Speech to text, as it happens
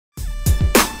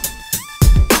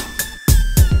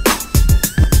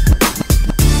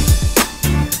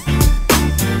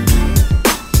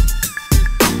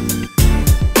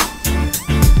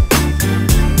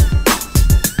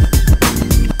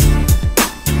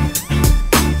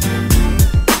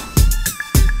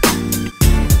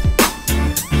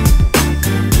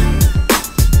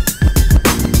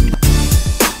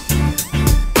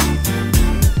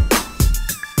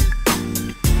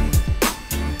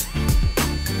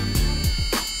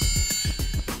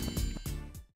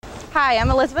Hi,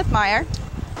 I'm Elizabeth Meyer.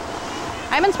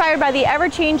 I'm inspired by the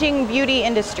ever-changing beauty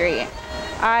industry.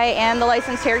 I am the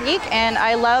licensed hair geek, and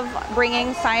I love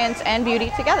bringing science and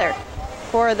beauty together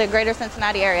for the greater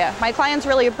Cincinnati area. My clients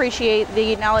really appreciate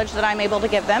the knowledge that I'm able to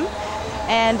give them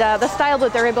and the style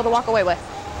that they're able to walk away with.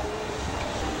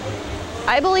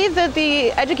 I believe that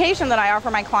the education that I offer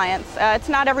my clients, it's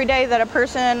not every day that a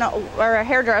person or a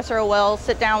hairdresser will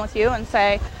sit down with you and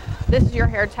say, this is your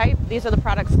hair type, these are the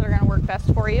products that are going to work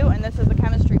best for you, and this is the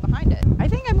chemistry behind it. I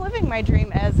think I'm living my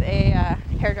dream as a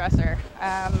hairdresser.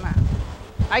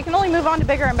 I can only move on to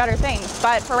bigger and better things,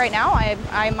 but for right now, I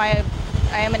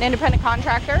am an independent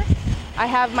contractor. I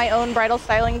have my own bridal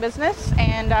styling business,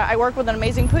 and I work with an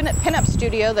amazing pinup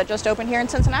studio that just opened here in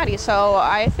Cincinnati, so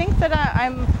I think that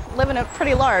I'm living it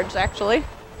pretty large, actually.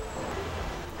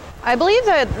 I believe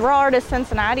that Raw Artist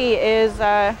Cincinnati is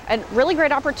a really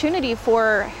great opportunity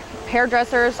for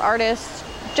hairdressers, artists,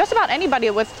 just about anybody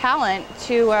with talent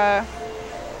to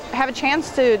have a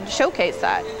chance to showcase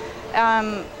that.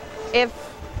 If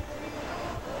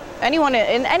anyone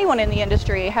in the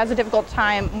industry has a difficult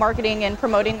time marketing and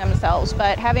promoting themselves,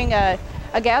 but having a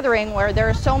gathering where there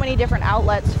are so many different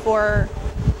outlets for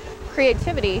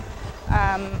creativity,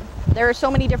 there are so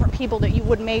many different people that you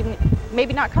would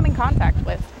maybe not come in contact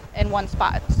with in one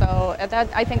spot. So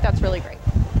I think that's really great.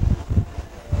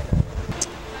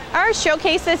 Our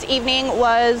showcase this evening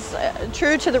was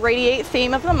true to the Radiate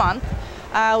theme of the month.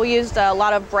 We used a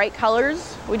lot of bright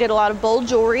colors. We did a lot of bold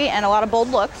jewelry and a lot of bold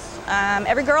looks.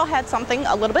 Every girl had something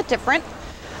a little bit different.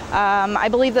 I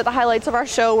believe that the highlights of our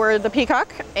show were the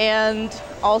peacock and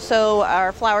also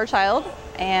our flower child.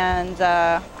 And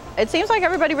it seems like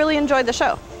everybody really enjoyed the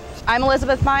show. I'm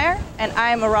Elizabeth Meyer, and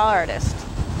I'm a Raw Artist.